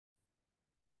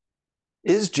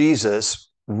Is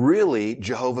Jesus really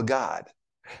Jehovah God?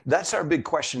 That's our big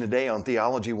question today on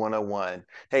Theology 101.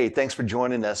 Hey, thanks for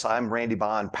joining us. I'm Randy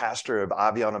Bond, pastor of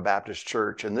Aviana Baptist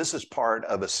Church, and this is part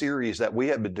of a series that we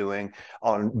have been doing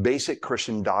on basic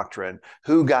Christian doctrine.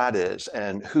 Who God is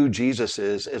and who Jesus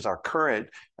is our current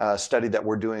study that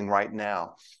we're doing right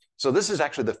now. So this is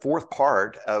actually the fourth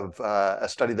part of a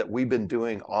study that we've been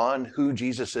doing on who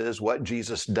Jesus is, what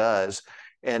Jesus does.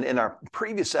 And in our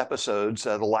previous episodes,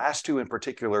 the last two in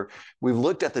particular, we've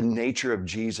looked at the nature of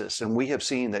Jesus, and we have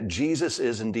seen that Jesus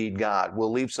is indeed God.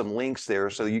 We'll leave some links there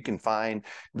so you can find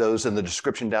those in the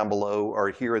description down below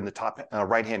or here in the top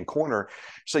right-hand corner.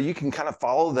 So you can kind of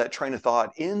follow that train of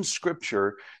thought in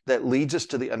Scripture that leads us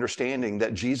to the understanding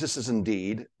that Jesus is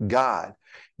indeed God.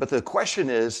 But the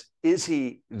question is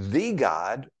he the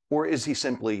God, or is he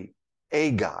simply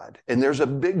a God? And there's a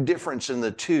big difference in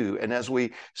the two. And as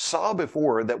we saw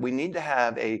before, that we need to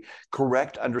have a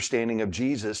correct understanding of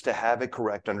Jesus to have a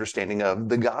correct understanding of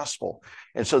the gospel.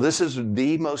 And so this is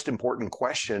the most important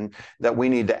question that we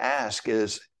need to ask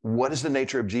is, what is the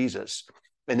nature of Jesus?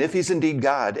 And if he's indeed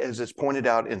God, as it's pointed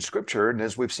out in Scripture, and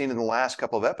as we've seen in the last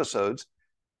couple of episodes,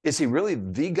 is he really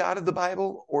the God of the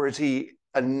Bible, or is he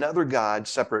another God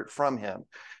separate from him?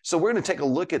 So we're going to take a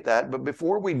look at that. But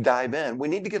before we dive in, we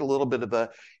need to get a little bit of a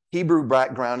Hebrew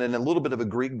background and a little bit of a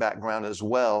Greek background as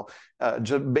well,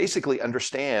 to basically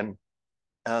understand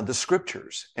the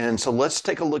Scriptures. And so let's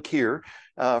take a look here.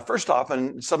 First off,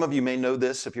 and some of you may know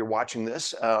this if you're watching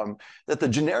this, that the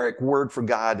generic word for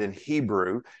God in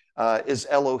Hebrew is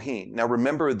Elohim. Now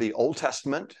remember, the Old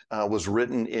Testament was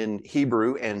written in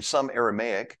Hebrew and some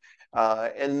Aramaic,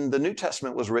 and the New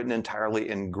Testament was written entirely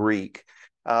in Greek.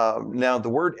 Now, the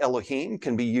word Elohim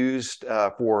can be used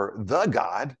for the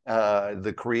God,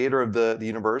 the creator of the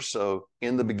universe. So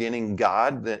in the beginning,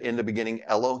 God, in the beginning,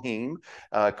 Elohim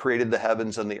created the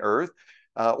heavens and the earth.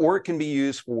 Or it can be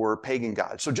used for pagan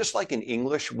gods. So just like in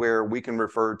English, where we can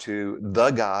refer to the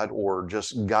God or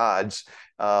just gods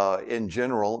in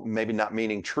general, maybe not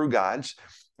meaning true gods,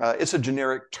 it's a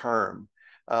generic term.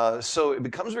 So it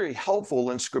becomes very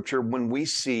helpful in Scripture when we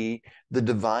see the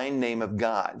divine name of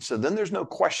God. So then there's no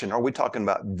question, are we talking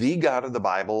about the God of the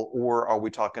Bible, or are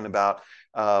we talking about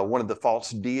one of the false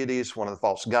deities, one of the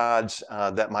false gods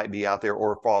that might be out there,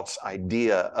 or a false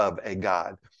idea of a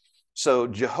God? So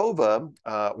Jehovah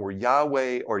or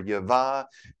Yahweh or Yahweh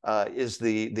is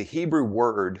the Hebrew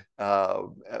word,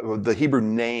 the Hebrew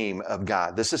name of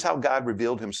God. This is how God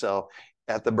revealed himself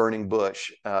at the burning bush.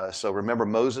 So remember,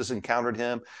 Moses encountered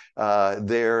him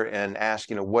there and asked,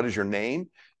 what is your name?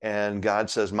 And God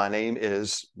says, my name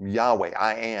is Yahweh,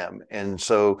 I am. And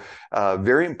so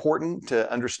very important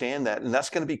to understand that. And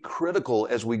that's going to be critical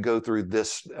as we go through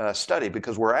this study,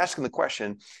 because we're asking the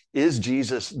question, is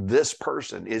Jesus this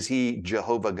person? Is he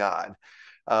Jehovah God?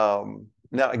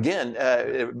 Now, again,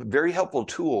 a very helpful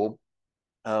tool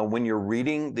when you're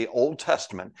reading the Old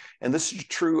Testament, and this is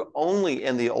true only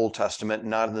in the Old Testament,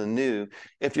 not in the New,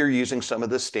 if you're using some of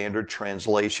the standard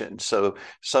translations. So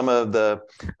some of the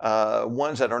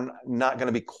ones that are not going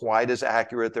to be quite as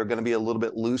accurate, they're going to be a little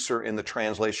bit looser in the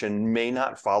translation, may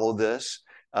not follow this.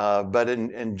 But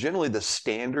in generally the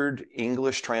standard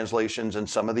English translations and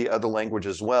some of the other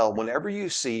languages as well, whenever you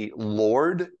see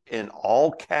Lord in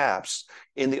all caps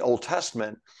in the Old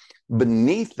Testament,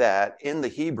 beneath that in the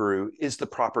Hebrew is the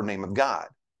proper name of God,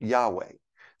 Yahweh.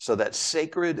 So that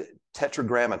sacred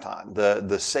tetragrammaton,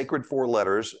 the sacred four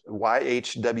letters,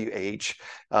 YHWH,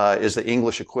 is the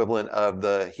English equivalent of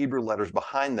the Hebrew letters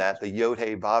behind that, the Yod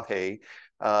He Vav He,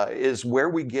 is where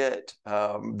we get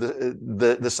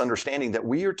this understanding that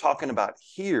we are talking about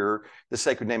here the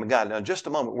sacred name of God. Now, in just a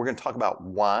moment, we're going to talk about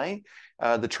why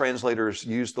the translators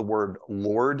use the word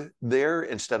Lord there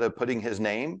instead of putting his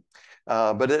name.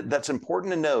 But that's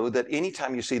important to know that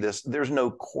anytime you see this, there's no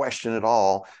question at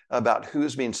all about who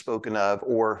is being spoken of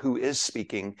or who is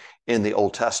speaking in the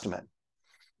Old Testament.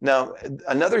 Now,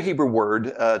 another Hebrew word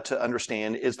to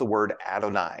understand is the word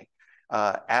Adonai.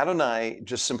 Adonai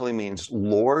just simply means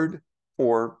Lord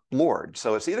or Lord.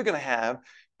 So it's either going to have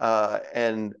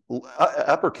an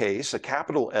uppercase, a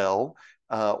capital L,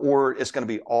 or it's going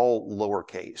to be all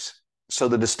lowercase. So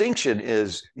the distinction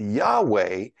is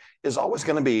Yahweh is always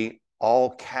going to be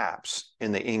all caps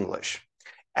in the English.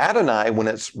 Adonai, when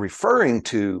it's referring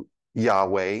to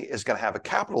Yahweh, is going to have a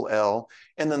capital L,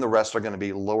 and then the rest are going to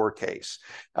be lowercase.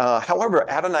 However,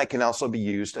 Adonai can also be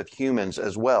used of humans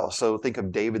as well. So think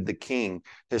of David the king.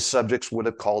 His subjects would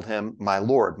have called him my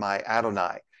Lord, my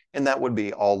Adonai, and that would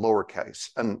be all lowercase,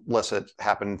 unless it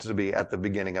happened to be at the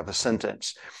beginning of a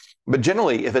sentence. But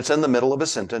generally, if it's in the middle of a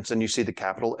sentence and you see the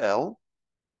capital L,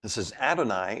 This is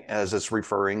Adonai as it's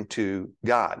referring to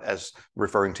God, as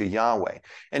referring to Yahweh.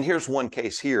 And here's one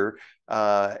case here.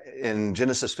 In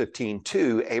Genesis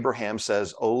 15:2, Abraham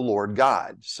says, "O Lord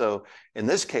God." So in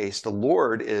this case, the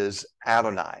Lord is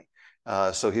Adonai.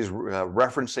 So he's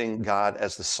referencing God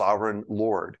as the sovereign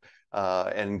Lord.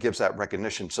 And gives that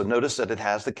recognition. So notice that it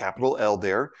has the capital L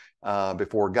there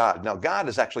before God. Now, God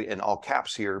is actually in all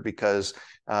caps here because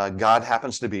God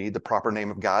happens to be the proper name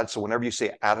of God. So whenever you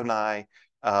say Adonai,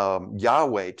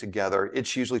 Yahweh together,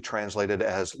 it's usually translated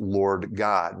as Lord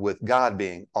God, with God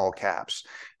being all caps.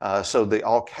 So the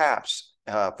all caps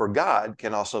for God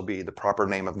can also be the proper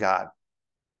name of God.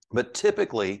 But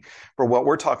typically, for what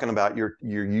we're talking about, you're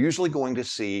usually going to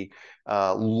see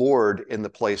Lord in the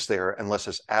place there, unless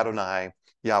it's Adonai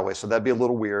Yahweh. So that'd be a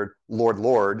little weird, Lord,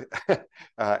 Lord,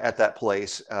 at that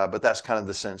place. But that's kind of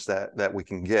the sense that we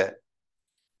can get.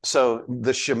 So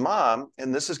the Shema,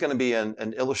 and this is going to be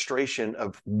an illustration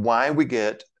of why we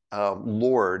get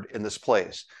Lord in this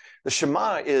place. The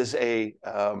Shema is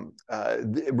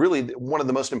really one of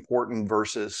the most important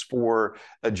verses for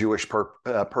a Jewish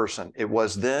person. It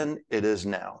was then, it is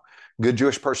now. Good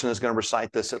Jewish person is going to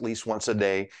recite this at least once a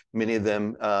day, many of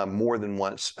them more than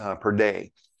once per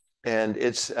day. And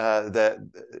it's that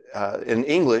in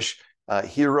English,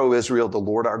 Hear, O Israel, the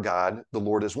Lord our God, the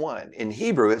Lord is one. In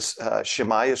Hebrew, it's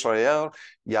Shema Yisrael,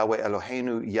 Yahweh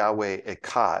Eloheinu, Yahweh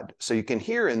Echad. So you can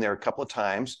hear in there a couple of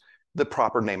times the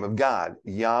proper name of God,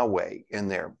 Yahweh, in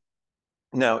there.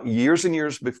 Now, years and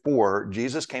years before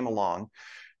Jesus came along,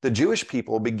 the Jewish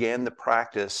people began the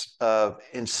practice of,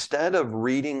 instead of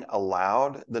reading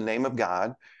aloud the name of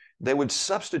God, they would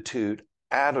substitute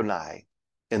Adonai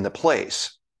in the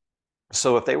place.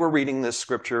 So if they were reading this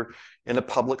scripture in a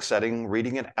public setting,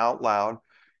 reading it out loud,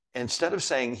 instead of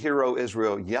saying, Hear, O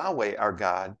Israel, Yahweh our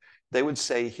God, they would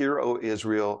say, Hear, O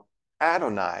Israel,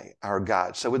 Adonai our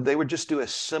God. So they would just do a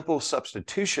simple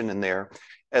substitution in there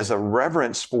as a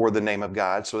reverence for the name of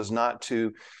God, so as not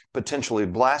to potentially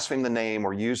blaspheme the name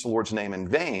or use the Lord's name in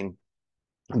vain.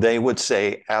 They would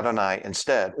say Adonai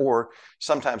instead, or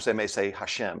sometimes they may say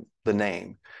Hashem, the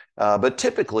name. But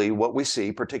typically what we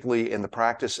see, particularly in the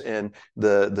practice in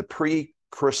the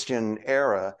pre-Christian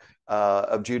era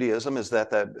of Judaism, is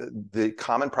that the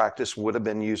common practice would have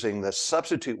been using the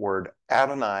substitute word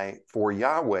Adonai for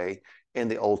Yahweh in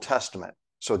the Old Testament.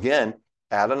 So again,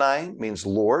 Adonai means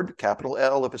Lord, capital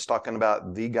L if it's talking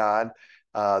about the God,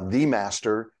 the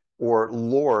master, or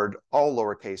Lord, all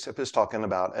lowercase, if it's talking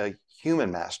about a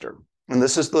human master. And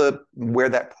this is where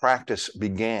that practice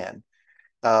began.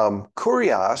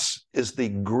 Kurios is the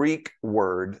Greek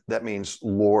word that means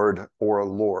Lord or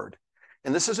Lord.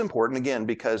 And this is important, again,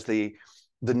 because the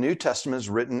New Testament is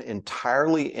written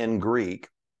entirely in Greek.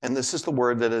 And this is the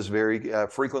word that is very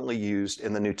frequently used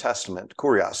in the New Testament,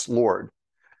 Kurios, Lord.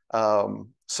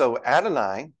 So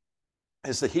Adonai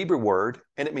is the Hebrew word,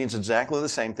 and it means exactly the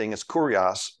same thing as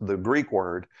Kurios, the Greek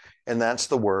word, and that's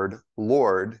the word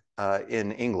Lord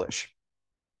in English.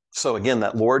 So again,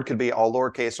 that Lord could be all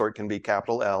lowercase or it can be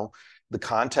capital L. The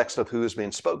context of who is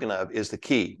being spoken of is the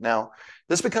key. Now,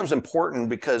 this becomes important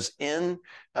because in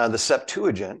the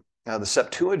Septuagint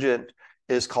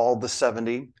is called the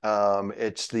 70.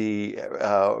 It's the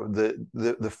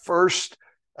first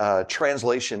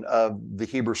translation of the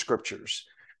Hebrew scriptures.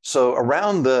 So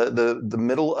around the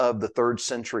middle of the 3rd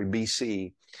century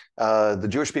BC, the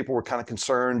Jewish people were kind of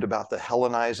concerned about the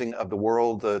Hellenizing of the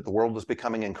world. The world was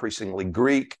becoming increasingly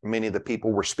Greek. Many of the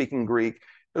people were speaking Greek.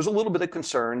 There's a little bit of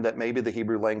concern that maybe the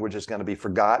Hebrew language is going to be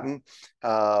forgotten,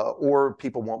 or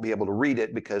people won't be able to read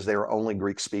it because they are only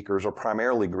Greek speakers or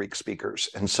primarily Greek speakers.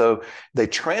 And so they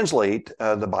translate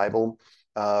the Bible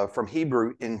from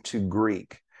Hebrew into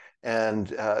Greek.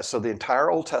 And so the entire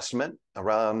Old Testament,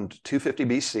 around 250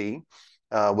 BC,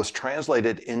 was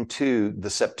translated into the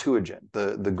Septuagint,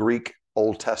 the Greek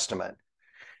Old Testament.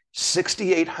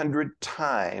 6,800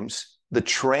 times the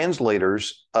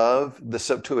translators of the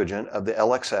Septuagint, of the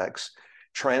LXX,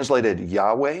 translated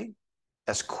Yahweh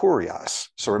as Kurios.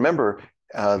 So remember,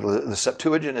 the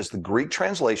Septuagint is the Greek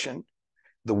translation.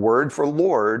 The word for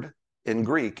Lord in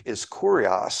Greek is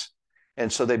Kurios.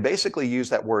 And so they basically use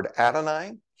that word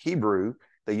Adonai, Hebrew.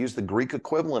 They use the Greek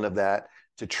equivalent of that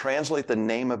to translate the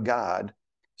name of God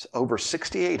over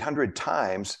 6,800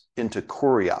 times into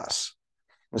Kurios.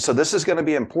 And so this is going to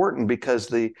be important because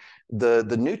the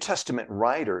New Testament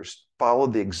writers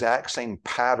followed the exact same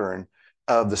pattern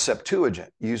of the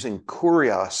Septuagint, using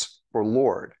Kurios for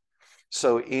Lord.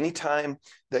 So anytime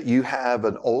that you have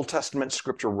an Old Testament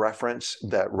scripture reference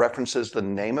that references the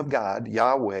name of God,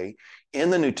 Yahweh, in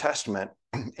the New Testament,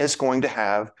 it's going to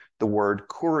have the word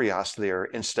Kurios there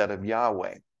instead of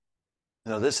Yahweh.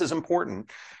 Now, this is important.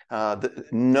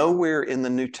 Nowhere in the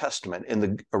New Testament, in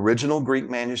the original Greek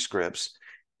manuscripts,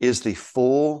 is the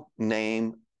full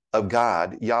name of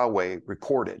God, Yahweh,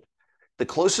 recorded. The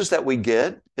closest that we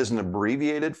get is an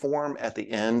abbreviated form at the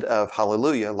end of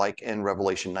Hallelujah, like in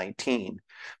Revelation 19.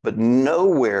 But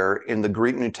nowhere in the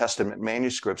Greek New Testament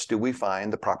manuscripts do we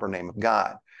find the proper name of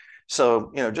God.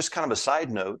 So, just kind of a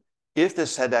side note, if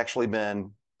this had actually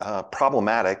been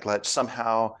problematic, that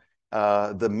somehow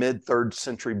the mid-3rd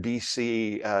century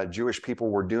BC Jewish people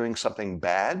were doing something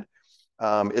bad,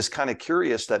 is kind of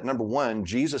curious that, number one,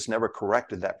 Jesus never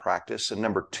corrected that practice. And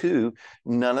number two,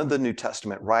 none of the New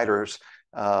Testament writers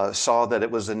saw that it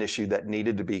was an issue that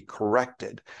needed to be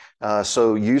corrected.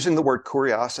 So using the word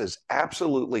kurios is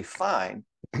absolutely fine.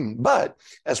 But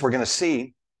as we're going to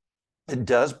see, it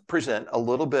does present a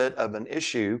little bit of an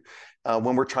issue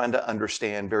when we're trying to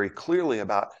understand very clearly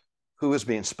about who is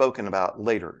being spoken about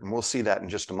later. And we'll see that in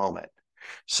just a moment.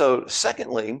 So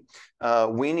secondly,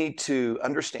 we need to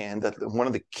understand that one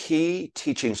of the key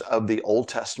teachings of the Old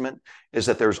Testament is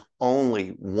that there's only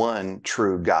one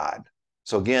true God.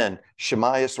 So again,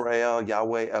 Shema Yisrael,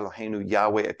 Yahweh Eloheinu,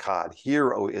 Yahweh Echad.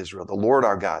 Hear, O Israel, the Lord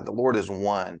our God, the Lord is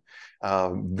one.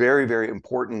 Very, very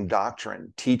important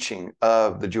doctrine, teaching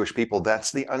of the Jewish people.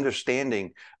 That's the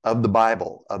understanding of the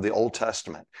Bible, of the Old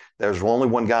Testament. There's only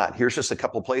one God. Here's just a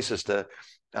couple of places to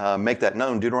make that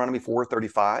known. Deuteronomy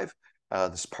 4:35.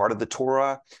 This is part of the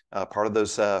Torah, part of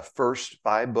those first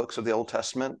 5 books of the Old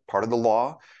Testament, part of the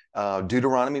law.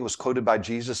 Deuteronomy was quoted by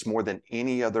Jesus more than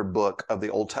any other book of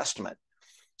the Old Testament.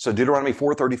 So Deuteronomy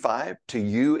 4:35, to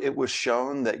you it was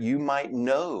shown that you might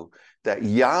know that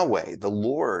Yahweh, the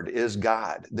Lord, is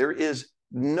God. There is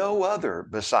no other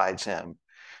besides him.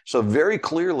 So very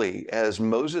clearly, as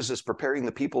Moses is preparing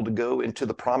the people to go into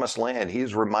the promised land, he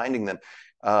is reminding them,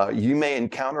 you may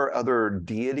encounter other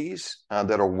deities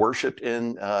that are worshipped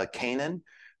in Canaan,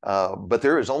 but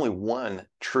there is only one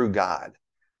true God.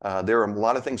 There are a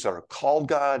lot of things that are called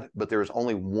God, but there is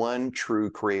only one true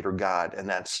creator God, and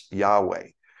that's Yahweh.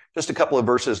 Just a couple of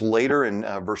verses later in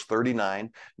verse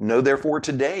 39, know therefore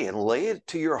today and lay it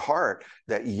to your heart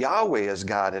that Yahweh is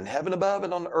God in heaven above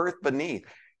and on earth beneath.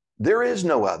 There is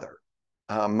no other.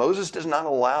 Moses does not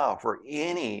allow for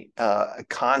any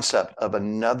concept of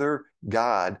another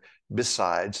God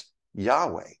besides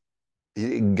Yahweh.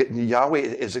 Yahweh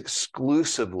is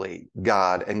exclusively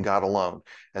God and God alone,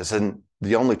 as in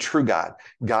the only true God.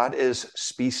 God is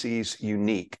species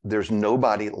unique. There's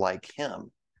nobody like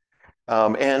him.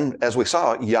 And as we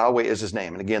saw, Yahweh is his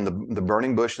name. And again, the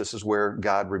burning bush, this is where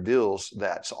God reveals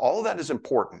that. So all of that is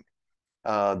important,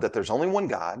 that there's only one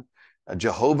God.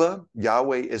 Jehovah,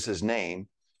 Yahweh is his name.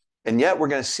 And yet we're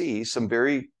going to see some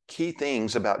very key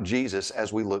things about Jesus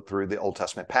as we look through the Old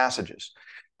Testament passages,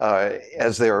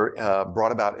 as they're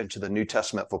brought about into the New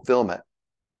Testament fulfillment.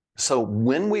 So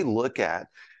when we look at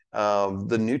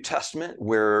the New Testament,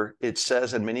 where it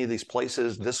says in many of these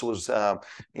places, this was,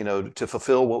 to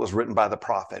fulfill what was written by the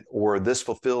prophet, or this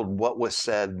fulfilled what was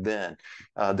said then.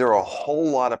 There are a whole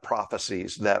lot of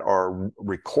prophecies that are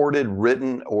recorded,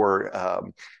 written,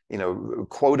 or,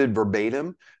 quoted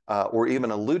verbatim, or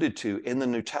even alluded to in the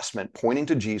New Testament, pointing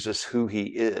to Jesus, who he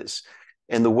is.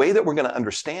 And the way that we're going to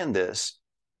understand this,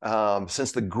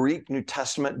 since the Greek New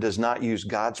Testament does not use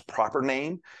God's proper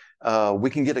name, we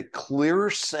can get a clearer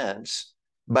sense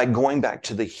by going back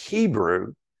to the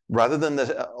Hebrew rather than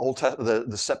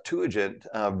the Septuagint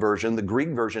version, the Greek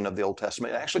version of the Old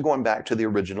Testament, actually going back to the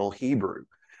original Hebrew,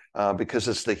 because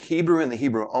it's the Hebrew and the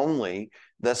Hebrew only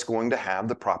that's going to have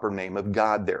the proper name of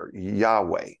God there,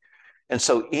 Yahweh. And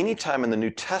so anytime in the New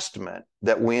Testament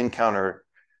that we encounter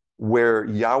where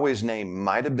Yahweh's name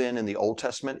might have been in the Old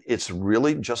Testament, it's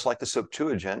really just like the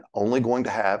Septuagint, only going to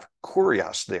have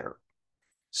kurios there.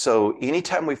 So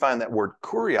anytime we find that word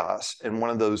kurios in one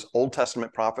of those Old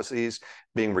Testament prophecies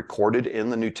being recorded in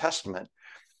the New Testament,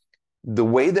 the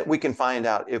way that we can find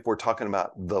out if we're talking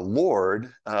about the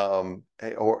Lord,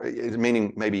 or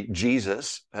meaning maybe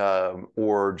Jesus,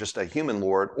 or just a human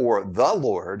Lord, or the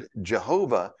Lord,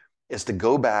 Jehovah, is to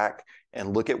go back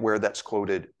and look at where that's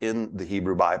quoted in the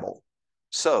Hebrew Bible.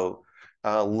 So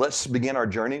let's begin our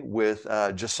journey with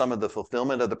just some of the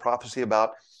fulfillment of the prophecy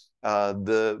about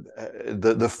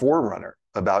the forerunner,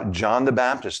 about John the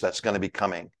Baptist that's going to be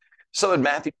coming. So in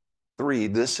Matthew 3,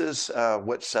 this is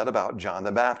what's said about John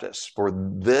the Baptist. For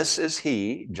this is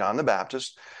he, John the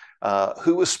Baptist,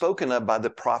 who was spoken of by the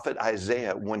prophet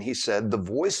Isaiah when he said, the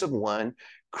voice of one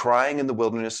crying in the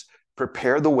wilderness,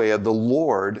 prepare the way of the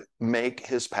Lord, make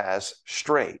his paths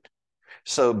straight.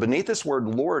 So beneath this word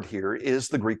Lord here is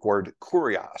the Greek word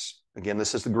kurios. Again,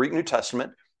 this is the Greek New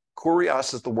Testament.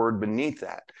 Kurios is the word beneath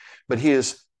that. But he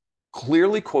is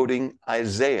clearly quoting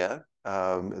Isaiah.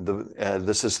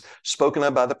 This is spoken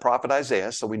of by the prophet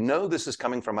Isaiah. So we know this is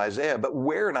coming from Isaiah, but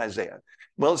where in Isaiah?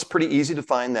 Well, it's pretty easy to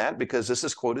find that because this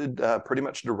is quoted pretty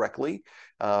much directly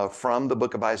from the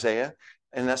book of Isaiah.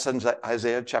 And that's in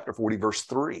Isaiah chapter 40, verse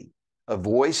 3. A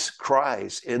voice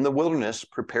cries in the wilderness,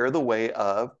 prepare the way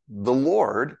of the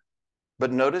Lord.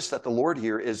 But notice that the Lord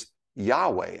here is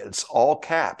Yahweh. It's all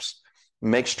caps.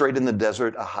 Make straight in the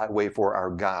desert a highway for our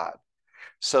God.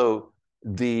 So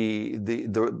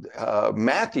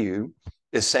Matthew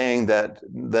is saying that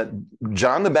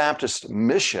John the Baptist's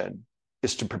mission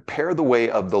is to prepare the way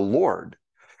of the Lord.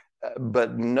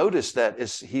 But notice that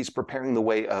he's preparing the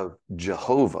way of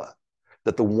Jehovah,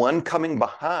 that the one coming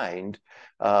behind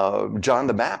John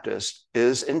the Baptist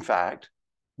is, in fact,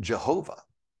 Jehovah.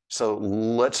 So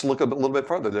let's look a little bit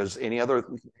further. There's any other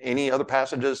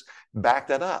passages back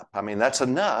that up? I mean, that's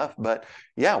enough. But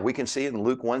yeah, we can see in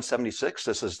Luke 1:76,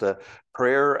 this is the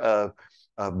prayer of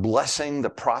blessing the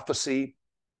prophecy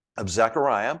of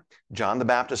Zechariah, John the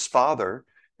Baptist's father.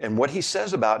 And what he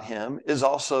says about him is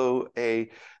also a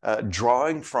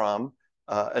drawing from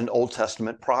an Old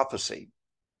Testament prophecy.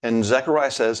 And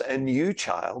Zechariah says, and you,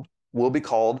 child, will be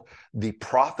called the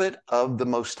prophet of the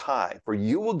Most High, for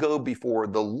you will go before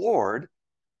the Lord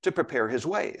to prepare his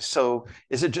ways. So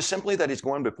is it just simply that he's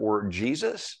going before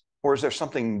Jesus, or is there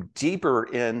something deeper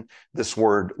in this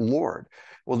word Lord?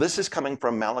 Well, this is coming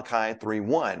from Malachi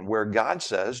 3:1, where God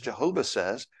says, Jehovah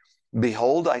says,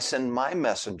 behold, I send my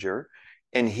messenger,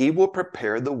 and he will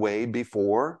prepare the way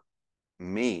before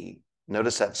me.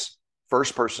 Notice that's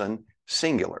first person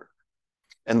singular.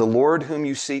 And the Lord whom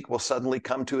you seek will suddenly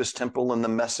come to his temple, and the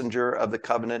messenger of the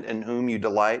covenant in whom you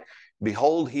delight.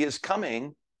 Behold, he is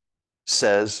coming,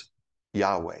 says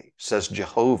Yahweh, says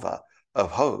Jehovah of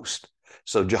hosts.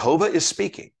 So Jehovah is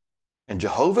speaking. And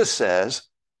Jehovah says,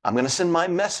 I'm going to send my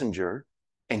messenger,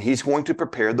 and he's going to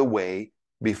prepare the way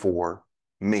before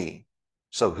me.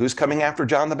 So who's coming after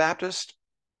John the Baptist?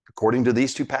 According to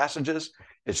these two passages,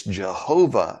 it's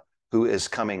Jehovah who is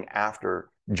coming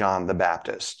after John the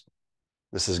Baptist.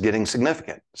 This is getting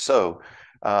significant. So,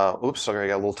 oops, sorry, I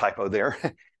got a little typo there.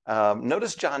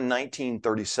 Notice John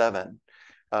 19:37.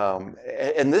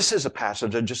 And this is a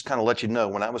passage I just kind of let you know.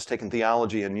 When I was taking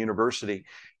theology in university,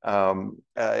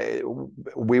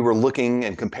 we were looking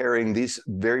and comparing these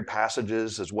very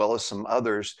passages as well as some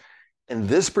others. And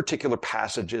this particular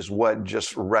passage is what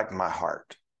just wrecked my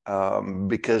heart,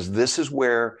 because this is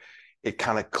where it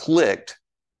kind of clicked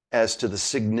as to the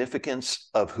significance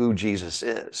of who Jesus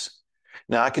is.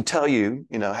 Now, I could tell you,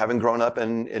 having grown up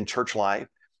in church life,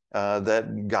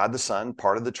 that God the Son,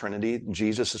 part of the Trinity,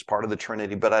 Jesus is part of the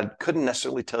Trinity, but I couldn't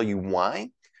necessarily tell you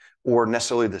why or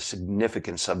necessarily the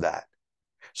significance of that.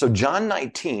 So John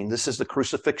 19, this is the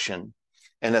crucifixion.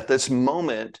 And at this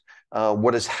moment,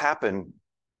 what has happened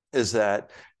is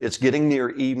that it's getting near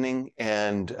evening,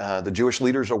 and the Jewish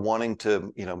leaders are wanting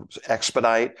to,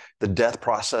 expedite the death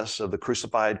process of the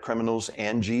crucified criminals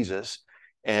and Jesus.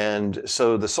 And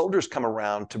so the soldiers come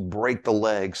around to break the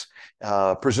legs,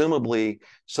 presumably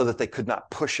so that they could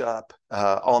not push up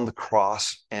on the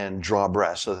cross and draw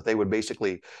breath, so that they would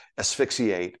basically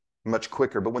asphyxiate much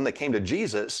quicker. But when they came to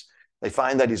Jesus, they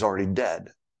find that he's already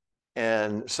dead.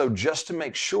 And so just to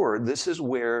make sure, this is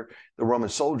where the Roman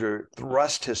soldier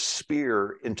thrust his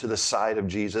spear into the side of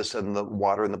Jesus, and the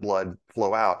water and the blood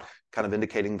flow out, kind of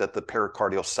indicating that the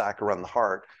pericardial sac around the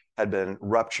heart had been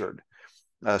ruptured.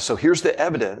 So here's the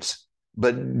evidence,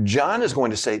 but John is going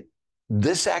to say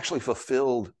this actually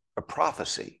fulfilled a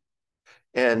prophecy.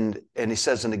 And he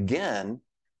says, and again,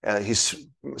 he's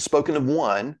spoken of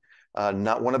one,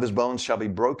 not one of his bones shall be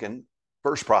broken,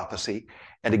 first prophecy.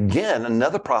 And again,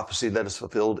 another prophecy that is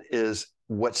fulfilled is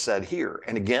what's said here.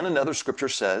 And again, another scripture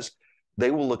says they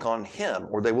will look on him,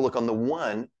 or they will look on the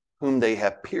one whom they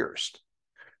have pierced.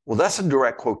 Well, that's a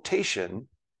direct quotation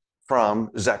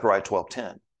from Zechariah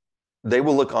 12:10. They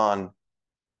will look on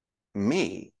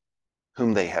me,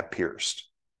 whom they have pierced.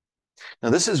 Now,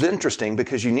 this is interesting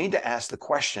because you need to ask the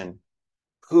question,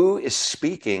 who is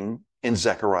speaking in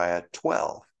Zechariah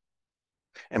 12?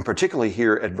 And particularly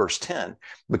here at verse 10,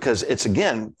 because it's,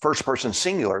 again, first person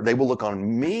singular. They will look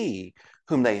on me,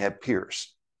 whom they have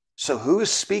pierced. So who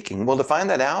is speaking? Well, to find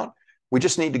that out, we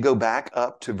just need to go back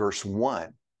up to verse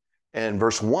 1. And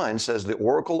verse 1 says, the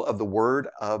oracle of the word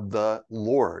of the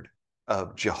Lord,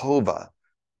 of Jehovah,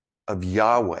 of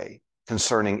Yahweh,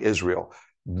 concerning Israel.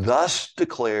 Thus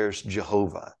declares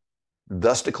Jehovah.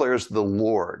 Thus declares the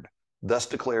Lord. Thus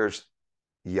declares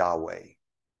Yahweh.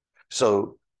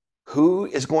 So who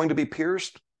is going to be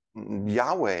pierced?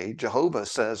 Yahweh, Jehovah,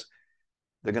 says,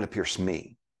 they're going to pierce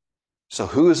me. So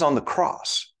who is on the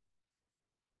cross?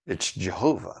 It's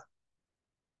Jehovah.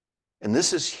 And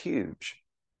this is huge.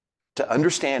 To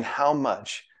understand how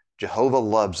much Jehovah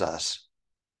loves us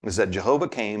is that Jehovah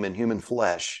came in human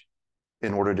flesh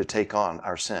in order to take on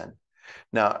our sin.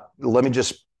 Now, let me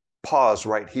just pause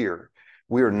right here.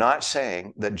 We are not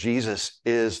saying that Jesus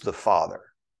is the Father.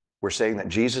 We're saying that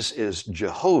Jesus is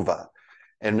Jehovah.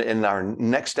 And in our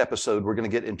next episode, we're going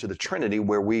to get into the Trinity,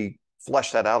 where we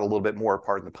flesh that out a little bit more,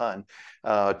 pardon the pun,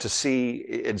 to see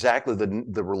exactly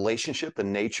the relationship, the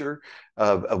nature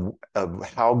of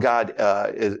how God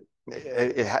is,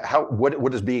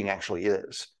 what his being actually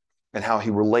is, and how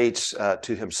he relates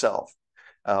to himself.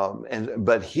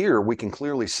 But here we can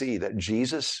clearly see that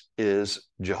Jesus is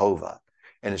Jehovah,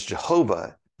 and it's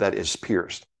Jehovah that is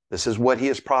pierced. This is what he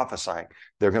is prophesying.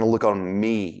 They're going to look on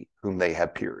me, whom they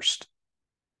have pierced.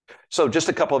 So just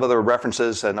a couple of other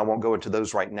references, and I won't go into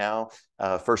those right now.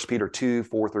 1 Peter 2,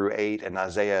 4 through 8, and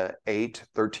Isaiah 8,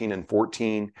 13 and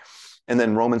 14. And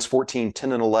then Romans 14,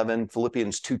 10 and 11,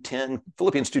 Philippians 2:10.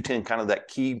 Philippians 2:10, kind of that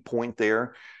key point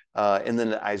there. And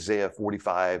then Isaiah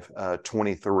 45,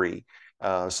 23.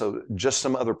 So just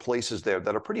some other places there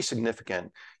that are pretty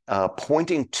significant,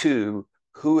 pointing to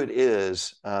who it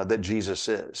is that Jesus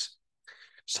is.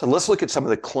 So let's look at some of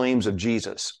the claims of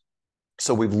Jesus.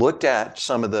 So we've looked at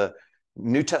some of the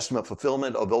New Testament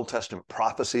fulfillment of Old Testament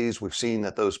prophecies. We've seen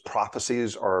that those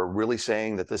prophecies are really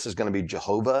saying that this is going to be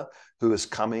Jehovah who is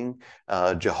coming,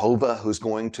 Jehovah who's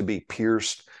going to be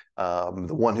pierced,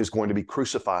 the one who's going to be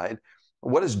crucified.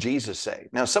 What does Jesus say?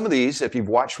 Now, some of these, if you've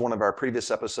watched one of our previous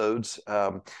episodes,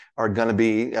 are going to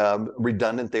be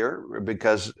redundant there,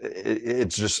 because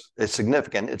it's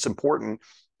significant, it's important,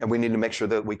 and we need to make sure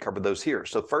that we cover those here.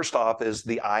 So first off is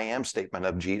the I am statement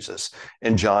of Jesus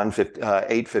in John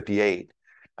 8:58.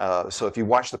 So if you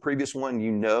watched the previous one,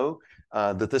 you know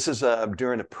that this is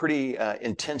during a pretty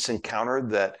intense encounter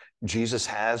that Jesus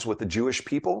has with the Jewish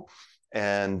people.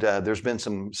 And there's been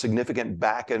some significant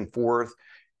back and forth.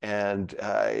 And,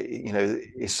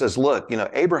 he says, look,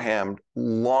 Abraham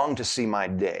longed to see my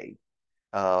day.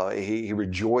 He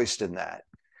rejoiced in that.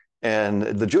 And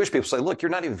the Jewish people say, look,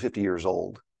 you're not even 50 years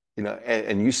old,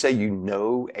 and you say you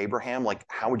know Abraham? Like,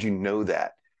 how would you know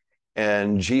that?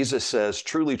 And Jesus says,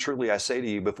 truly, truly, I say to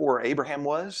you, before Abraham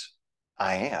was,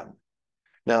 I am.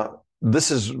 Now, this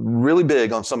is really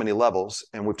big on so many levels,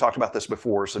 and we've talked about this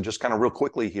before, so just kind of real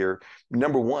quickly here.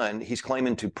 Number one, he's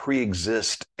claiming to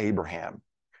pre-exist Abraham.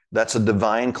 That's a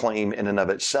divine claim in and of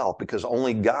itself, because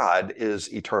only God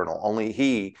is eternal. Only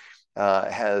he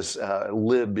has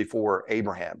lived before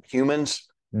Abraham. Humans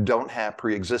don't have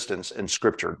pre-existence in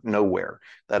Scripture, nowhere.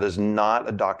 That is not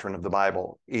a doctrine of the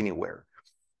Bible anywhere.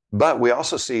 But we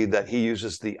also see that he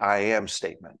uses the I am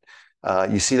statement.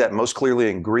 You see that most clearly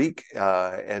in Greek,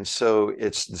 and so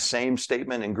it's the same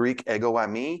statement in Greek, ego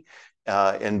eimi,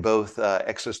 in both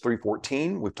Exodus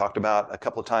 3:14, we've talked about a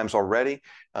couple of times already,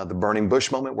 the burning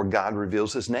bush moment where God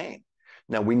reveals his name.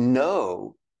 Now, we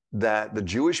know that the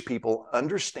Jewish people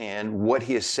understand what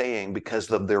he is saying because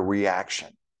of their reaction.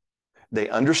 They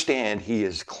understand he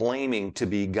is claiming to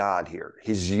be God here.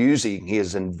 He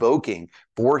is invoking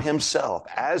for himself,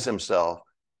 as himself,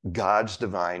 God's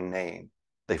divine name.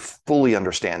 They fully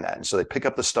understand that. And so they pick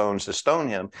up the stones to stone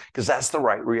him, because that's the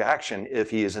right reaction if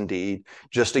he is indeed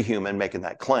just a human making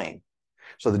that claim.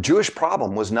 So the Jewish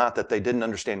problem was not that they didn't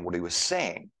understand what he was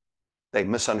saying. They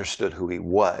misunderstood who he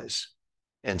was.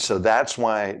 And so that's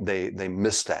why they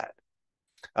missed that.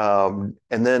 And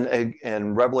then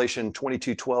in Revelation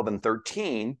 22, 12 and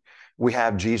 13, we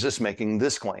have Jesus making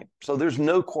this claim. So there's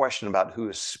no question about who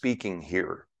is speaking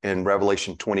here in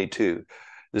Revelation 22.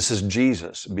 This is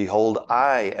Jesus. Behold,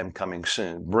 I am coming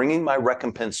soon, bringing my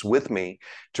recompense with me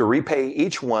to repay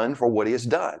each one for what he has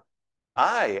done.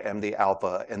 I am the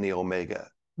Alpha and the Omega,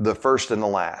 the first and the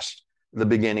last, the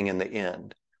beginning and the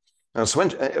end. Now, so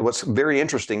what's very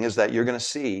interesting is that you're going to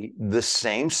see the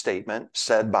same statement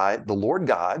said by the Lord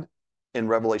God in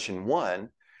Revelation 1,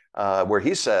 where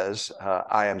he says,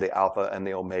 I am the Alpha and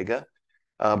the Omega.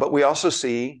 But we also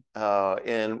see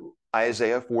in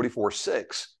Isaiah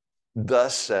 44:6,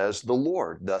 thus says the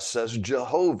Lord, thus says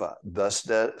Jehovah, thus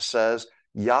says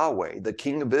Yahweh, the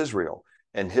King of Israel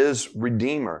and his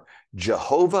Redeemer,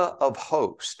 Jehovah of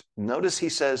hosts. Notice he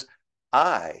says,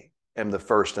 I am the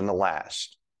first and the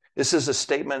last. This is a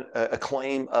statement, a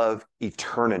claim of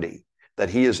eternity, that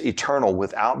he is eternal,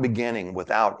 without beginning,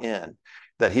 without end,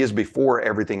 that he is before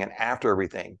everything and after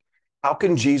everything. How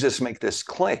can Jesus make this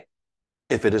claim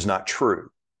if it is not true?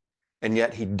 And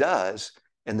yet he does,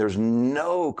 and there's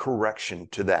no correction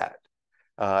to that.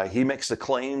 He makes a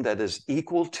claim that is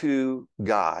equal to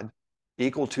God,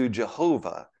 equal to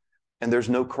Jehovah, and there's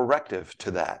no corrective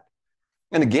to that.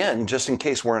 And again, just in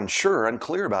case we're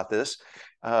unclear about this,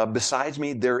 besides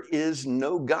me, there is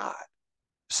no God.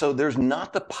 So there's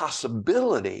not the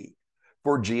possibility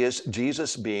for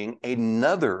Jesus being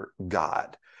another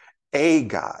God, a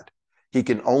God. He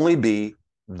can only be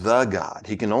the God.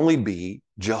 He can only be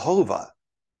Jehovah,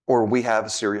 or we have a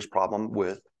serious problem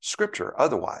with Scripture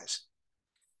otherwise.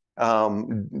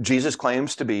 Jesus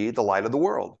claims to be the light of the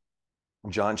world.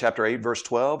 John chapter 8, verse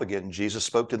 12, again, Jesus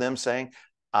spoke to them saying,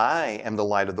 I am the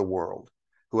light of the world.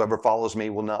 Whoever follows me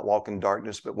will not walk in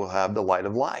darkness, but will have the light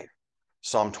of life.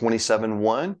 Psalm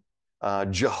 27:1,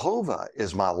 Jehovah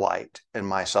is my light and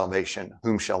my salvation.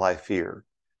 Whom shall I fear?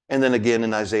 And then again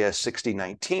in Isaiah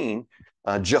 60:19,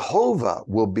 Jehovah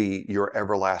will be your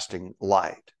everlasting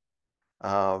light.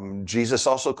 Jesus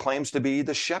also claims to be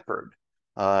the shepherd.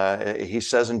 He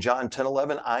says in John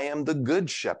 10:11, I am the good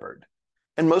shepherd.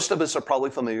 And most of us are probably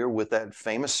familiar with that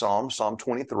famous psalm, Psalm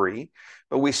 23,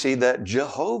 but we see that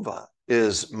Jehovah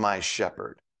is my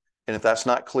shepherd. And if that's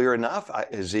not clear enough,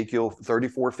 Ezekiel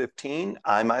 34:15,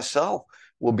 I myself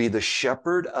will be the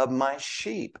shepherd of my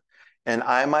sheep, and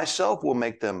I myself will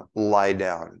make them lie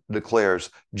down, declares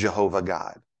Jehovah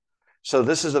God. So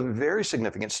this is a very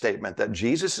significant statement that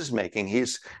Jesus is making.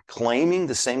 He's claiming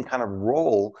the same kind of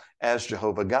role as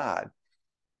Jehovah God.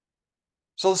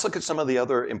 So let's look at some of the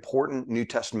other important New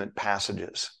Testament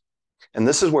passages. And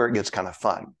this is where it gets kind of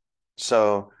fun.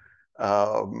 So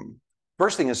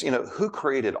first thing is, who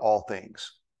created all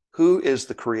things? Who is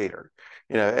the creator?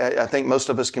 I think most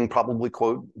of us can probably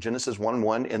quote Genesis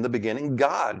 1:1, in the beginning,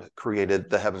 God created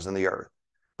the heavens and the earth.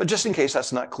 But just in case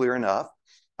that's not clear enough,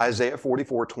 Isaiah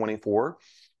 44:24,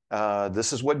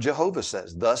 this is what Jehovah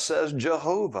says. Thus says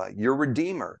Jehovah, your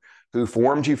Redeemer, who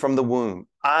formed you from the womb.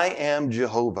 I am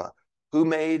Jehovah, who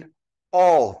made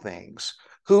all things,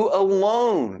 who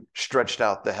alone stretched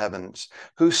out the heavens,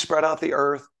 who spread out the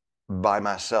earth by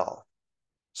myself.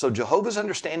 So Jehovah's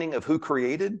understanding of who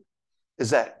created is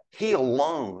that he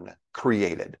alone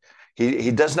created.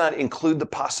 He does not include the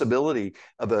possibility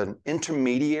of an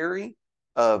intermediary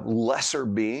of lesser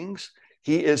beings.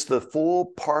 He is the full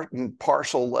part and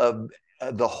parcel of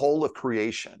the whole of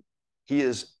creation. He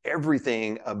is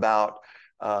everything about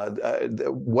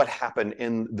what happened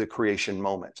in the creation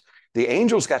moment. The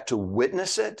angels got to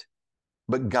witness it,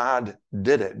 but God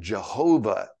did it.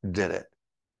 Jehovah did it.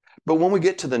 But when we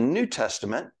get to the New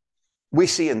Testament, we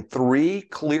see in 3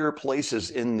 clear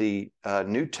places in the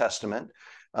New Testament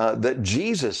that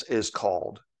Jesus is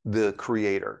called the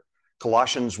creator.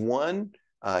 Colossians 1,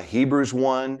 Hebrews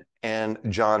 1, and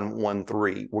John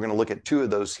 1:3. We're going to look at 2 of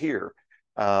those here.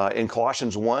 In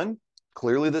Colossians 1,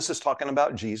 clearly this is talking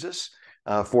about Jesus.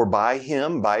 For by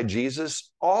him, by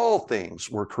Jesus, all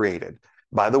things were created.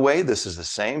 By the way, this is the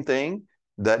same thing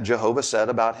that Jehovah said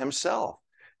about himself.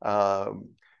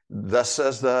 Thus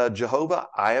says the Jehovah,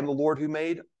 I am the Lord who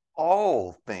made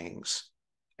all things.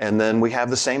 And then we have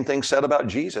the same thing said about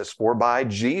Jesus. For by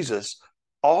Jesus,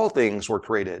 all things were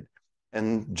created.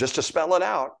 And just to spell it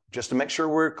out, just to make sure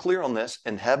we're clear on this,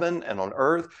 in heaven and on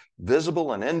earth,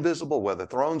 visible and invisible, whether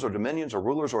thrones or dominions or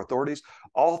rulers or authorities,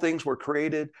 all things were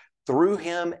created through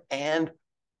him and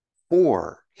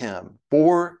for him,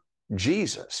 for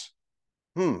Jesus.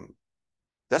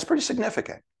 That's pretty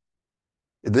significant.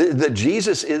 That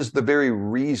Jesus is the very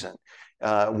reason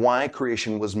why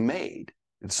creation was made.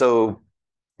 And so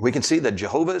we can see that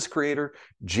Jehovah is creator,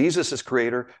 Jesus is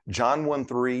creator, John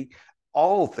 1:3,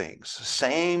 all things,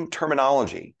 same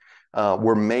terminology,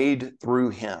 were made through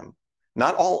him.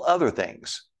 Not all other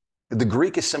things. The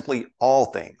Greek is simply all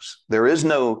things. There is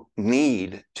no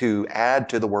need to add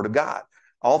to the word of God.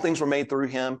 All things were made through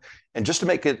him. And just to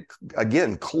make it,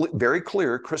 again, very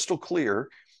clear, crystal clear,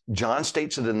 John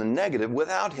states it in the negative,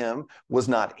 without him was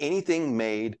not anything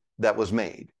made that was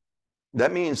made.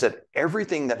 That means that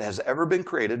everything that has ever been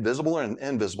created, visible and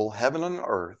invisible, heaven and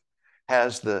earth,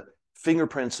 has the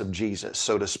fingerprints of Jesus,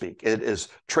 so to speak. It is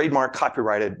trademark,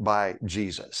 copyrighted by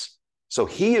Jesus. So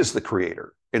he is the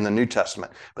creator in the New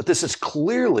Testament. But this is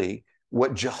clearly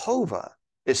what Jehovah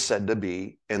is said to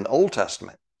be in the Old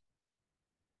Testament.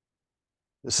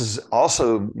 This is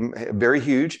also very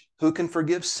huge. Who can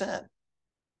forgive sin?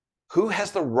 Who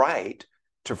has the right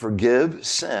to forgive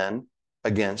sin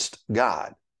against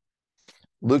God?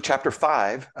 Luke chapter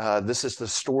 5, this is the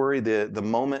story, the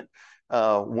moment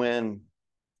when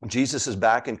Jesus is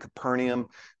back in Capernaum.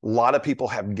 A lot of people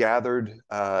have gathered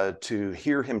to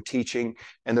hear him teaching,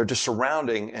 and they're just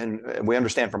surrounding, and we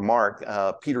understand from Mark,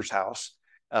 Peter's house.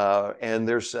 And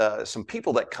there's some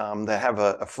people that come that have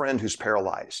a friend who's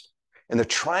paralyzed. And they're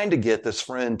trying to get this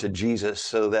friend to Jesus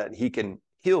so that he can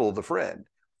heal the friend.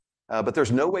 But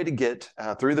there's no way to get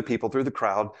through the people, through the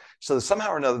crowd. So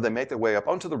somehow or another, they make their way up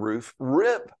onto the roof,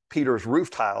 rip Peter's roof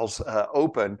tiles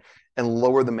open, and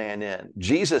lower the man in.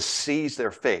 Jesus sees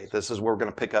their faith. This is where we're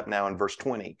going to pick up now in verse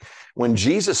 20. When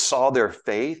Jesus saw their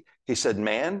faith, he said,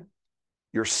 "Man,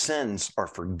 your sins are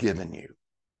forgiven you."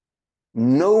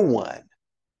 No one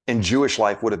in Jewish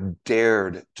life would have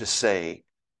dared to say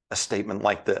a statement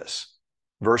like this.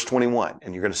 Verse 21,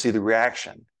 and you're going to see the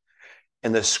reaction.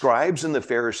 And the scribes and the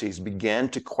Pharisees began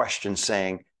to question,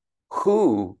 saying,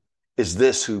 "Who is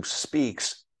this who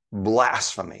speaks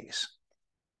blasphemies?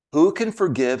 Who can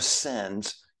forgive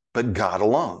sins but God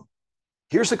alone?"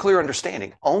 Here's a clear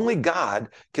understanding. Only God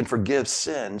can forgive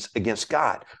sins against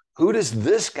God. Who does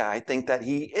this guy think that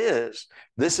he is?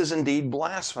 This is indeed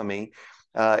blasphemy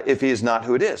if he is not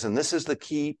who it is. And this is the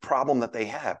key problem that they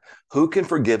have. Who can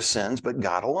forgive sins but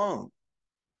God alone?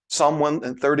 Psalm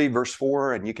 130, verse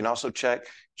 4, and you can also check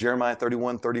Jeremiah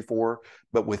 31, 34.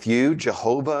 But with you,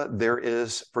 Jehovah, there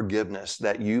is forgiveness,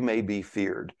 that you may be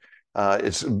feared.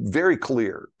 It's very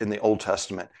clear in the Old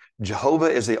Testament. Jehovah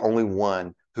is the only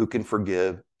one who can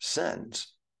forgive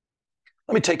sins.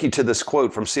 Let me take you to this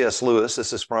quote from C.S. Lewis.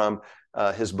 This is from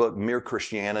his book, Mere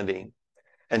Christianity.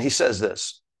 And he says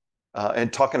this,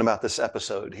 and talking about this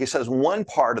episode, he says, "One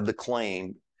part of the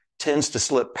claim tends to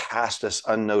slip past us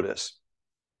unnoticed,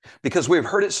 because we've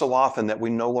heard it so often that we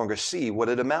no longer see what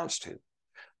it amounts to.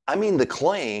 I mean the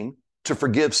claim to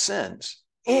forgive sins,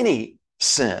 any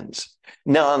sins.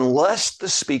 Now, unless the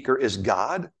speaker is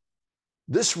God,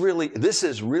 this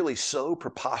is really so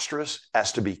preposterous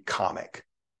as to be comic.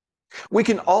 We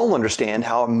can all understand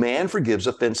how a man forgives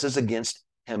offenses against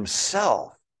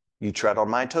himself. You tread on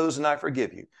my toes and I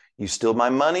forgive you. You steal my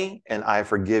money and I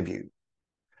forgive you.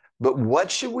 But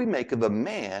what should we make of a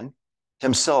man,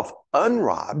 himself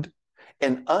unrobbed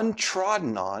and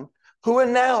untrodden on, who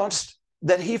announced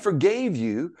that he forgave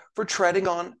you for treading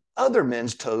on other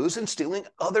men's toes and stealing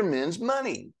other men's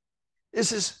money?"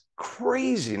 This is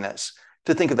craziness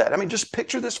to think of that. I mean, just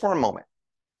picture this for a moment.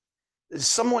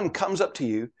 Someone comes up to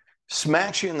you,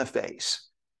 smacks you in the face.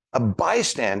 A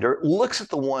bystander looks at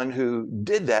the one who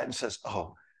did that and says,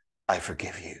 "Oh, I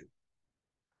forgive you."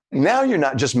 Now you're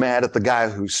not just mad at the guy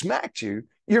who smacked you,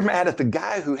 you're mad at the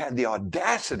guy who had the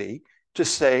audacity to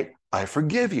say, "I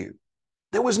forgive you."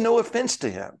 There was no offense to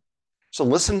him. So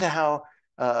listen to how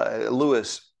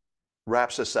Lewis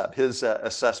wraps this up, his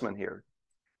assessment here.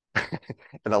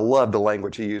 And I love the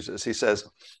language he uses. He says,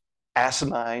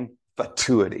 "Asinine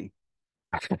fatuity."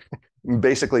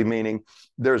 Basically meaning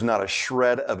there's not a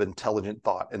shred of intelligent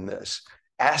thought in this.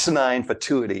 Asinine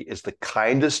fatuity is the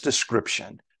kindest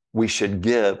description we should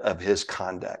give of his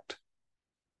conduct.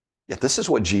 Yet this is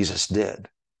what Jesus did.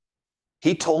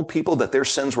 He told people that their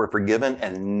sins were forgiven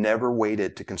and never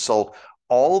waited to consult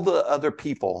all the other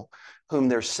people whom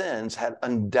their sins had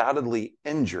undoubtedly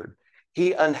injured.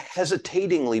 He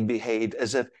unhesitatingly behaved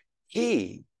as if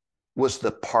he was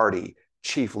the party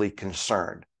chiefly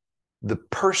concerned, the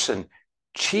person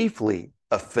chiefly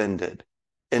offended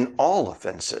in all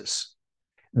offenses.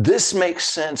 This makes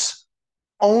sense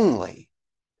only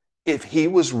if he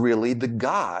was really the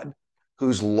God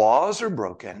whose laws are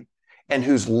broken and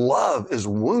whose love is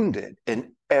wounded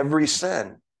in every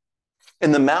sin.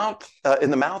 In the mouth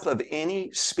of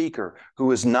any speaker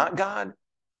who is not God,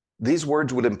 these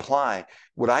words would imply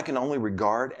what I can only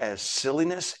regard as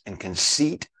silliness and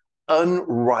conceit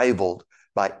unrivaled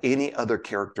by any other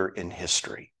character in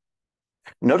history.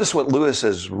 Notice what Lewis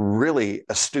is really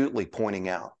astutely pointing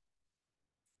out.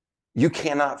 You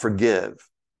cannot forgive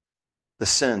the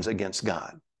sins against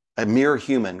God. A mere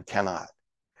human cannot.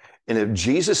 And if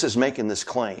Jesus is making this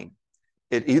claim,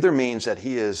 it either means that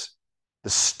he is the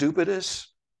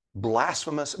stupidest,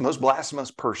 most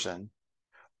blasphemous person,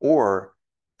 or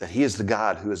that he is the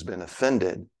God who has been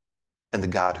offended and the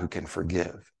God who can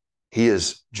forgive. He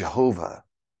is Jehovah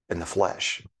in the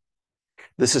flesh.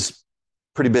 This is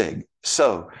pretty big.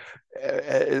 So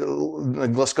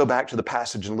let's go back to the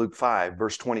passage in Luke 5,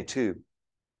 verse 22.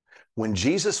 When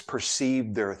Jesus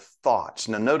perceived their thoughts,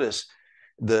 now notice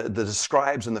the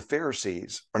scribes and the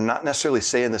Pharisees are not necessarily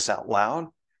saying this out loud.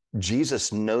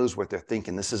 Jesus knows what they're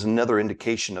thinking. This is another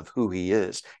indication of who he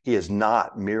is. He is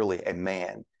not merely a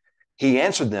man. He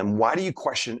answered them, "Why do you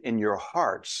question in your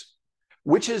hearts?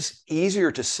 Which is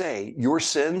easier to say, your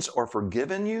sins are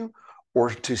forgiven you, or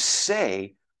to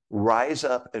say, rise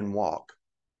up and walk?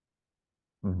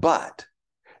 But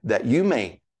that you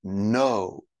may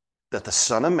know that the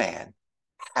Son of Man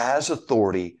has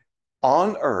authority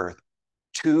on earth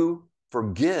to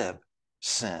forgive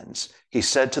sins." He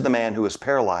said to the man who was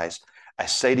paralyzed, "I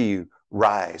say to you,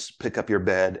 rise, pick up your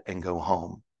bed, and go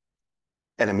home.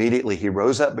 And immediately he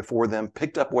rose up before them,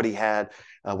 picked up what he had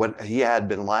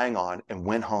been lying on, and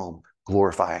went home,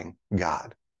 glorifying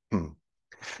God.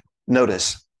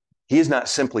 Notice, he is not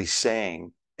simply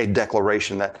saying a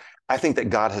declaration that I think that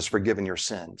God has forgiven your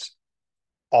sins.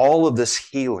 All of this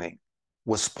healing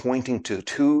was pointing to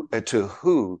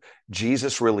who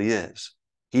Jesus really is.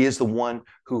 He is the one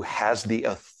who has the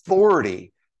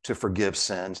authority to forgive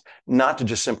sins, not to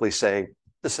just simply say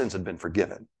the sins have been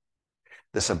forgiven.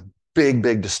 There's a big,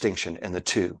 big distinction in the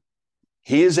two.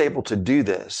 He is able to do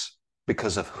this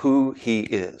because of who he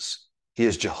is. He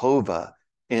is Jehovah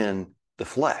in the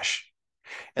flesh.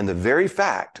 And the very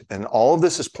fact, and all of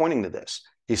this is pointing to this,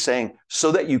 he's saying,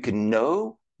 so that you can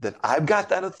know that I've got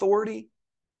that authority,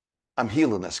 I'm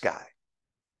healing this guy.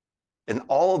 And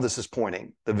all of this is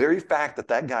pointing, the very fact that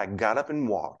that guy got up and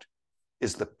walked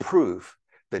is the proof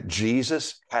that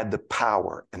Jesus had the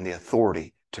power and the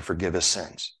authority to forgive his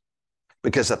sins.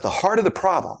 Because at the heart of the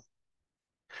problem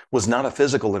was not a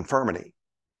physical infirmity.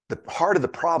 The heart of the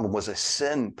problem was a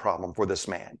sin problem for this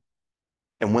man.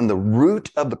 And when the root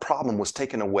of the problem was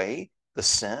taken away, the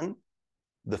sin,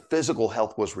 the physical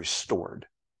health was restored.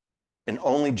 And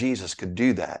only Jesus could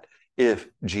do that if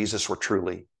Jesus were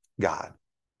truly God,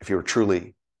 if he were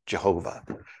truly Jehovah.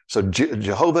 So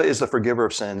Jehovah is the forgiver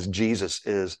of sins. Jesus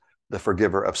is the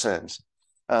forgiver of sins.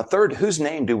 Third, whose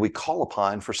name do we call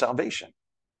upon for salvation?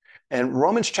 And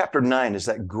Romans chapter 9 is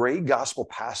that great gospel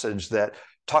passage that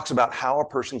talks about how a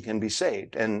person can be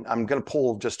saved. And I'm going to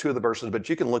pull just two of the verses, but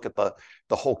you can look at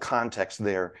the whole context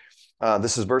there.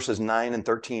 This is verses 9 and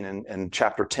 13 and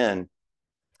chapter 10. It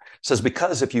says,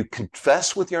 because if you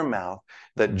confess with your mouth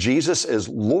that Jesus is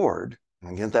Lord,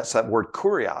 and again, that's that word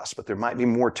kurios, but there might be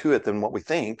more to it than what we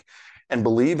think, and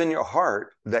believe in your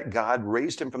heart that God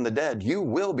raised him from the dead, you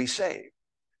will be saved.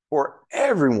 For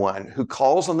everyone who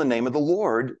calls on the name of the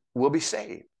Lord will be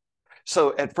saved.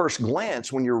 So at first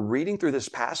glance, when you're reading through this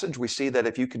passage, we see that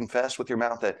if you confess with your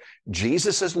mouth that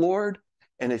Jesus is Lord,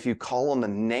 and if you call on the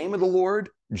name of the Lord,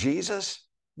 Jesus,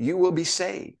 you will be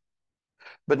saved.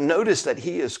 But notice that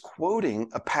he is quoting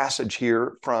a passage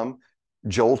here from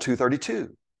Joel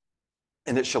 2:32.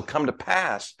 And it shall come to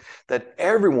pass that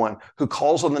everyone who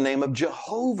calls on the name of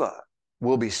Jehovah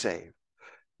will be saved.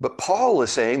 But Paul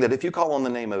is saying that if you call on the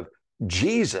name of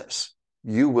Jesus,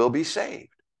 you will be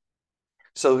saved.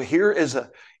 So here is an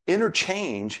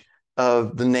interchange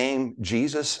of the name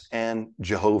Jesus and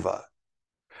Jehovah.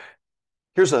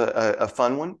 Here's a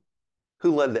fun one.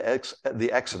 Who led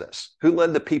the Exodus? Who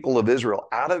led the people of Israel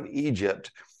out of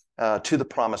Egypt to the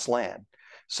promised land?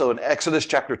 So in Exodus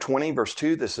chapter 20, verse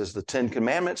 2, this is the 10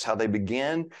 Commandments, how they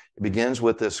begin. It begins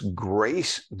with this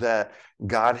grace that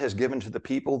God has given to the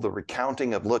people, the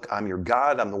recounting of, look, I'm your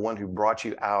God. I'm the one who brought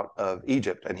you out of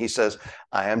Egypt. And he says,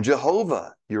 I am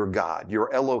Jehovah, your God,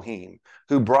 your Elohim,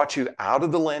 who brought you out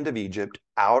of the land of Egypt,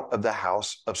 out of the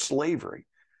house of slavery.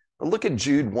 But look at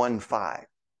Jude 1:5.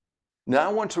 Now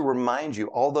I want to remind you,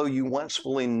 although you once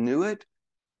fully knew it,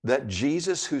 that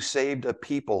Jesus, who saved a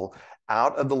people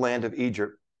out of the land of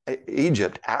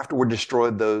Egypt afterward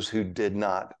destroyed those who did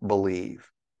not believe.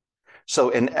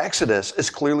 So in Exodus, it's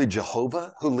clearly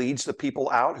Jehovah who leads the people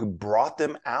out, who brought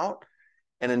them out.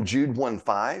 And in Jude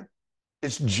 1:5,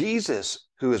 it's Jesus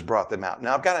who has brought them out.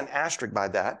 Now, I've got an asterisk by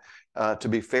that. To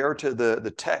be fair to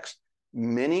the text,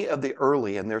 many of the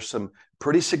early, and there's some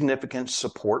pretty significant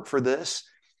support for this,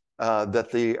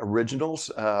 that the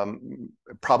originals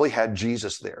probably had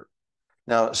Jesus there.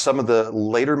 Now, some of the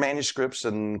later manuscripts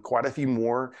and quite a few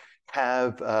more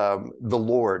have the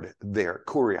Lord there,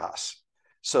 kurios.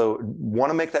 So want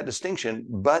to make that distinction,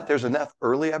 but there's enough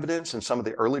early evidence and some of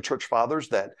the early church fathers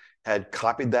that had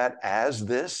copied that as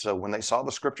this. So when they saw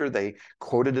the scripture, they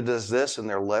quoted it as this in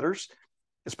their letters.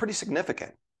 It's pretty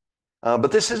significant.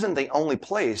 But this isn't the only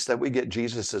place that we get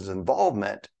Jesus's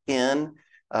involvement in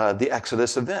the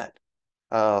Exodus event.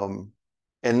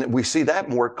 And we see that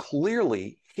more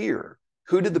clearly here.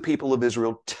 Who did the people of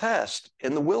Israel test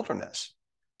in the wilderness?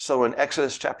 So in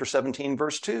Exodus chapter 17,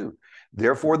 verse 2,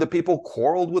 therefore the people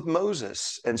quarreled with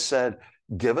Moses and said,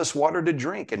 give us water to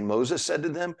drink. And Moses said to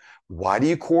them, why do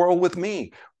you quarrel with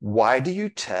me? Why do you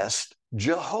test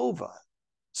Jehovah?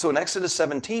 So in Exodus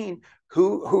 17,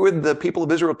 who are the people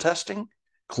of Israel testing?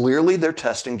 Clearly they're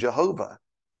testing Jehovah.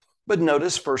 But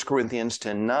notice 1 Corinthians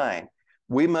 10:9,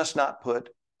 we must not put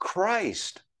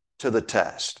Christ to the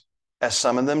test, as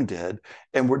some of them did,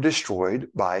 and were destroyed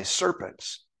by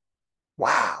serpents.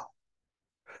 Wow.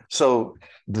 So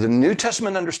the New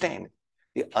Testament understanding,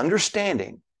 the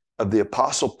understanding of the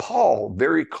Apostle Paul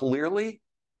very clearly,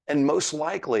 and most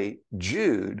likely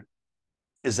Jude,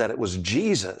 is that it was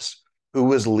Jesus who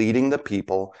was leading the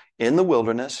people in the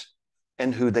wilderness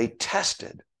and who they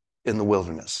tested in the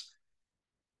wilderness.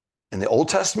 In the Old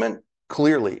Testament,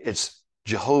 clearly it's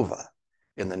Jehovah.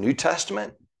 In the New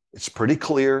Testament, it's pretty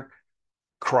clear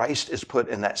Christ is put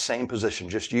in that same position,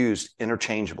 just used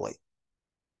interchangeably.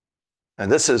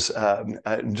 And this is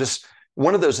just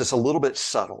one of those that's a little bit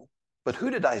subtle. But who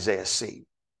did Isaiah see?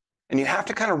 And you have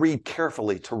to kind of read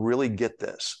carefully to really get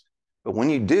this. But when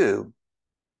you do,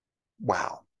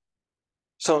 wow.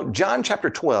 So John chapter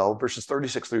 12, verses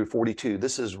 36 through 42,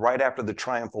 this is right after the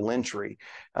triumphal entry.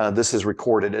 This is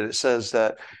recorded. And it says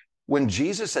that when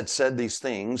Jesus had said these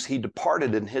things, he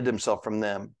departed and hid himself from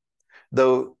them.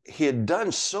 Though he had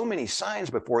done so many signs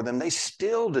before them, they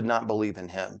still did not believe in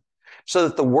him, so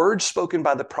that the words spoken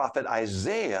by the prophet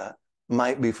Isaiah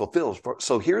might be fulfilled.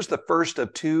 So here's the first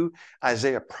of two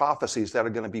Isaiah prophecies that are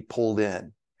going to be pulled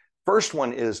in. First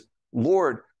one is,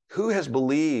 Lord, who has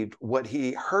believed what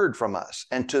he heard from us,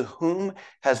 and to whom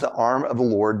has the arm of the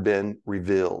Lord been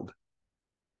revealed?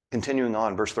 Continuing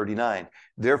on, verse 39,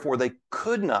 therefore they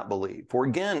could not believe. For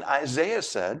again, Isaiah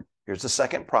said, here's the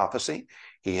second prophecy,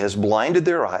 he has blinded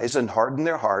their eyes and hardened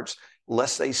their hearts,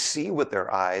 lest they see with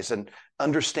their eyes and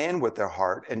understand with their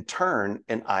heart and turn,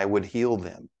 and I would heal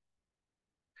them.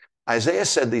 Isaiah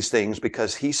said these things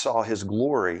because he saw his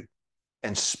glory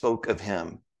and spoke of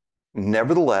him.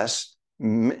 Nevertheless,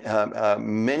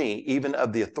 many, even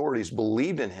of the authorities,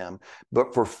 believed in him,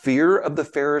 but for fear of the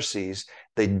Pharisees,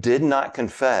 they did not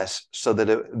confess, so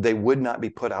that they would not be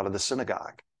put out of the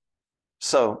synagogue.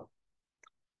 So,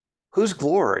 whose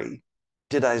glory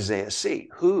did Isaiah see?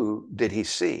 Who did he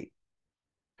see?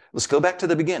 Let's go back to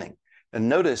the beginning and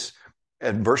notice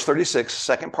in verse 36,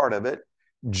 second part of it,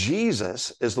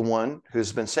 Jesus is the one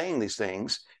who's been saying these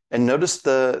things. And notice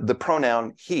the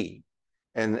pronoun he.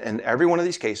 And in every one of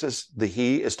these cases, the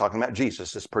he is talking about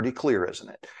Jesus. It's pretty clear, isn't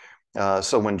it?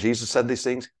 So when Jesus said these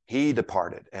things, he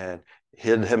departed and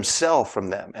hid himself from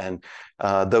them. And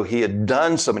though he had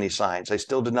done so many signs, they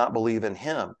still did not believe in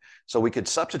him. So we could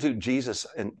substitute Jesus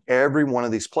in every one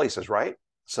of these places, right?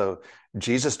 So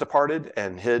Jesus departed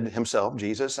and hid himself,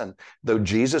 Jesus. And though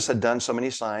Jesus had done so many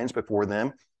signs before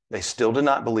them, they still did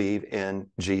not believe in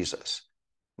Jesus.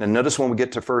 Now notice when we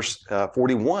get to verse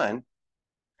 41,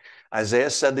 Isaiah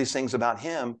said these things about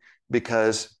him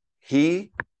because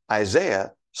he,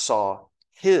 Isaiah, saw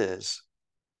his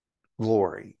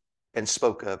glory and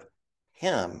spoke of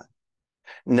him.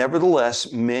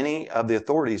 Nevertheless, many of the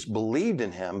authorities believed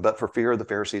in him, but for fear of the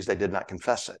Pharisees, they did not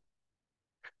confess it.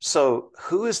 So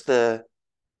who is the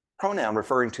pronoun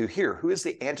referring to here? Who is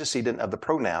the antecedent of the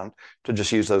pronoun, to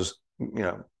just use those,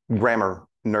 grammar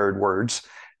nerd words?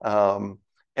 And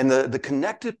the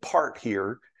connected part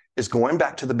here is going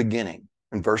back to the beginning.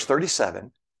 In verse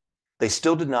 37, they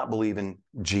still did not believe in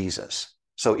Jesus.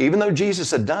 So even though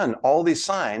Jesus had done all these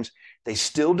signs, they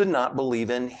still did not believe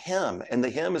in him. And the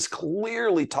him is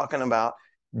clearly talking about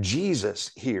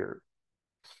Jesus here.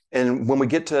 And when we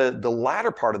get to the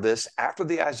latter part of this, after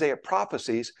the Isaiah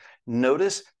prophecies,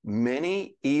 notice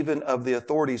many even of the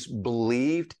authorities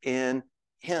believed in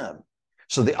him.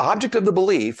 So the object of the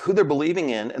belief, who they're believing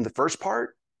in the first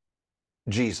part,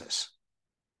 Jesus.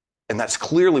 And that's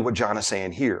clearly what John is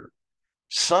saying here.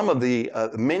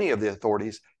 Many of the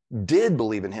authorities did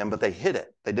believe in him, but they hid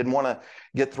it. They didn't want to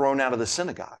get thrown out of the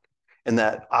synagogue. And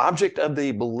that object of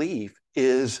the belief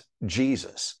is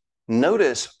Jesus.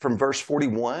 Notice from verse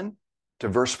 41 to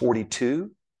verse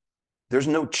 42, there's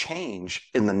no change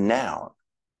in the noun.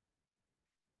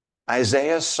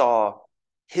 Isaiah saw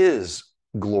his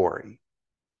glory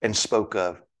and spoke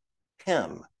of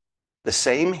him. The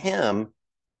same him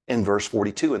in verse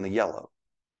 42 in the yellow.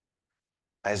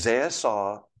 Isaiah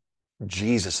saw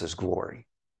Jesus's glory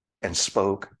and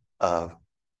spoke of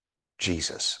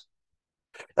Jesus.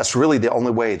 That's really the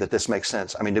only way that this makes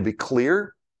sense. I mean, to be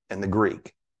clear, in the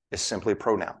Greek, is simply a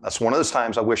pronoun. That's one of those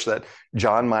times I wish that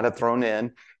John might have thrown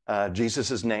in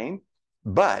Jesus's name,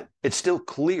 but it's still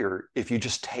clear if you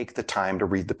just take the time to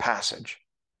read the passage.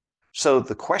 So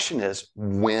the question is,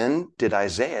 when did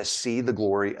Isaiah see the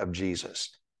glory of Jesus?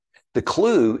 The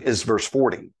clue is verse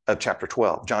 40 of chapter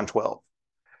 12, John 12.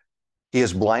 He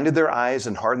has blinded their eyes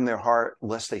and hardened their heart,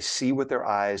 lest they see with their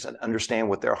eyes and understand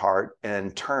with their heart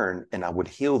and turn, and I would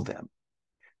heal them.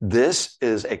 This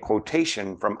is a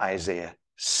quotation from Isaiah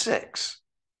 6.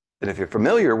 And if you're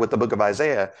familiar with the book of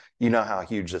Isaiah, you know how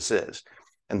huge this is.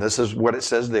 And this is what it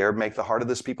says there: make the heart of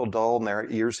this people dull and their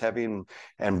ears heavy,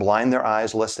 and blind their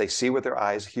eyes, lest they see with their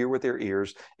eyes, hear with their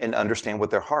ears, and understand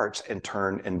with their hearts, and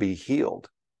turn and be healed.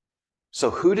 So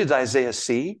who did Isaiah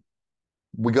see?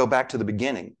 We go back to the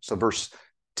beginning. So verse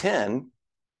 10,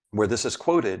 where this is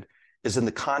quoted, is in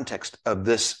the context of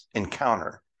this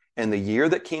encounter. In the year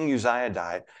that King Uzziah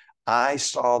died, I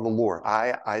saw the Lord,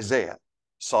 Isaiah,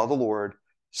 saw the Lord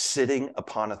sitting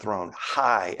upon a throne,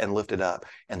 high and lifted up,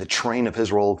 and the train of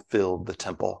his robe filled the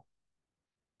temple.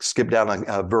 Skip down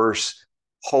a verse.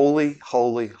 Holy,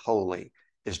 holy, holy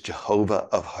is Jehovah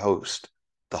of hosts.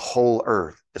 The whole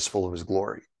earth is full of his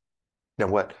glory. Now,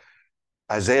 what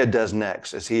Isaiah does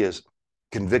next is he is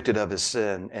convicted of his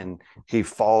sin and he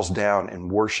falls down in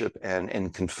worship and in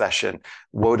confession.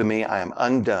 Woe to me, I am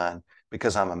undone,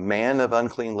 because I'm a man of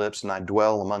unclean lips and I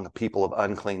dwell among a people of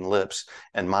unclean lips,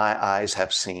 and my eyes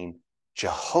have seen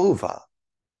Jehovah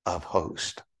of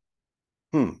hosts.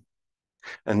 And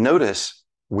notice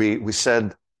we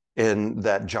said in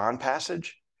that John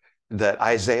passage that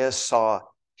Isaiah saw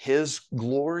his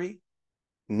glory.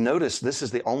 Notice this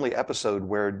is the only episode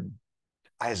where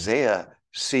Isaiah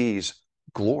sees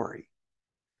glory.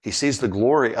 He sees the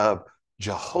glory of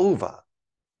Jehovah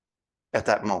at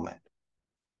that moment.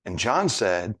 And John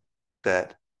said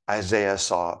that Isaiah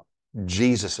saw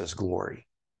Jesus's glory.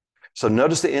 So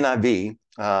notice the NIV,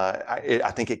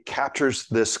 I think it captures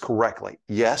this correctly.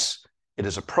 Yes, it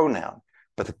is a pronoun,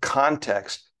 but the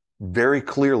context very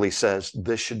clearly says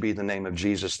this should be the name of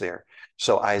Jesus there.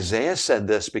 So Isaiah said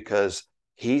this because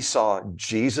he saw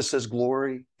Jesus's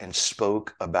glory and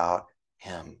spoke about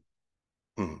him.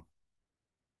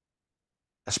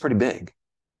 That's pretty big.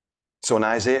 So in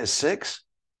Isaiah 6,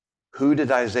 who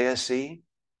did Isaiah see?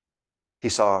 He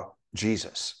saw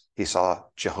Jesus. He saw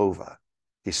Jehovah.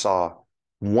 He saw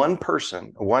one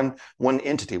person, one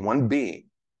entity, one being,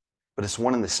 but it's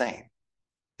one and the same.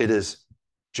 It is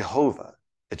Jehovah.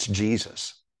 It's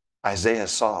Jesus. Isaiah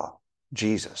saw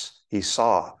Jesus. He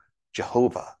saw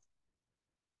Jehovah.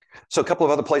 So a couple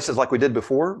of other places like we did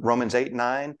before, Romans 8,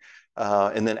 9,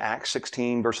 and then Acts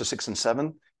 16, verses 6 and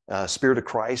 7. Spirit of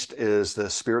Christ is the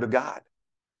Spirit of God.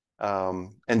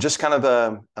 And just kind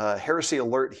of a heresy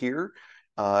alert here.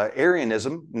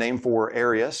 Arianism, named for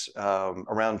Arius,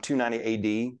 around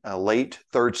 290 AD, late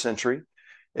 3rd century,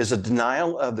 is a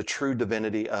denial of the true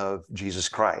divinity of Jesus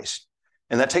Christ.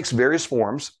 And that takes various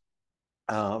forms,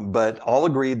 but all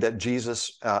agreed that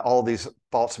Jesus, all these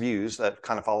false views that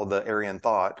kind of follow the Arian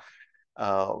thought,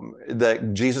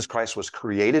 that Jesus Christ was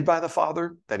created by the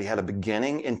Father, that he had a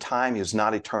beginning in time, he is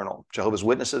not eternal. Jehovah's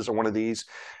Witnesses are one of these,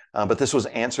 but this was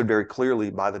answered very clearly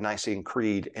by the Nicene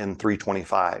Creed in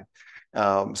 325.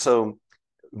 So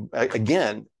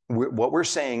again, what we're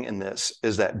saying in this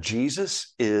is that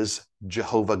Jesus is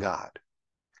Jehovah God.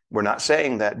 We're not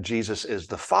saying that Jesus is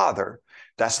the Father.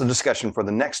 That's the discussion for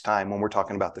the next time when we're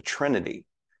talking about the Trinity.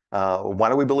 Why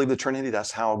do we believe the Trinity?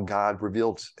 That's how God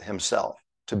revealed himself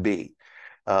to be.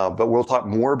 But we'll talk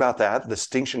more about that, the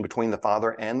distinction between the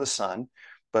Father and the Son.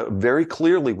 But very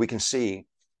clearly we can see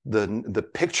the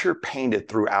picture painted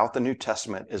throughout the New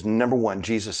Testament is, number one,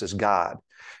 Jesus is God.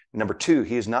 Number two,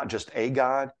 he is not just a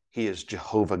God, he is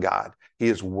Jehovah God. He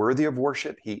is worthy of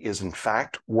worship. He is in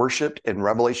fact worshiped in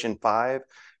Revelation 5,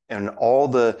 and all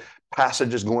the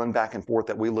passages going back and forth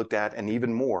that we looked at and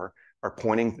even more are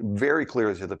pointing very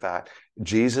clearly to the fact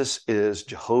Jesus is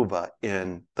Jehovah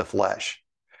in the flesh.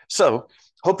 So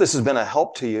hope this has been a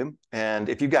help to you. And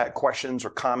if you've got questions or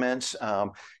comments,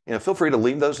 feel free to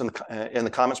leave those in the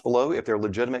comments below. If they're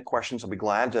legitimate questions, I'll be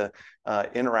glad to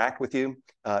interact with you.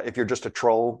 If you're just a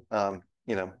troll,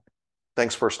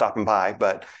 thanks for stopping by,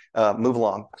 but move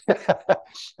along.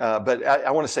 But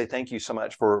I want to say thank you so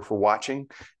much for watching.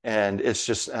 And it's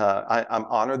just, I'm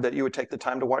honored that you would take the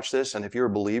time to watch this. And if you're a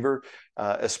believer,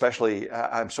 especially,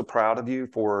 I'm so proud of you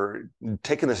for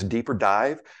taking this deeper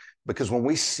dive. Because when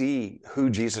we see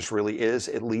who Jesus really is,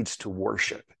 it leads to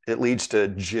worship. It leads to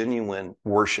genuine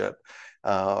worship.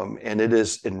 And it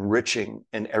is enriching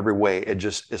in every way. It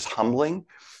just is humbling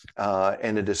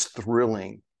and it is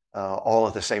thrilling all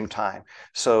at the same time.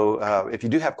 So if you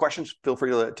do have questions, feel free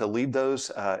to leave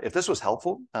those. If this was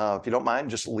helpful, if you don't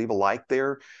mind, just leave a like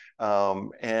there.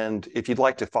 And if you'd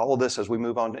like to follow this as we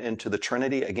move on into the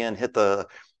Trinity, again, hit the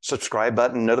subscribe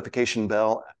button, notification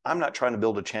bell. I'm not trying to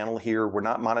build a channel here. We're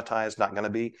not monetized, not going to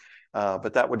be,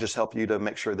 but that would just help you to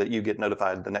make sure that you get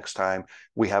notified the next time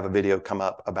we have a video come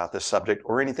up about this subject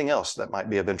or anything else that might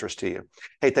be of interest to you.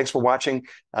 Hey, thanks for watching.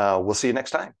 We'll see you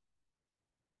next time.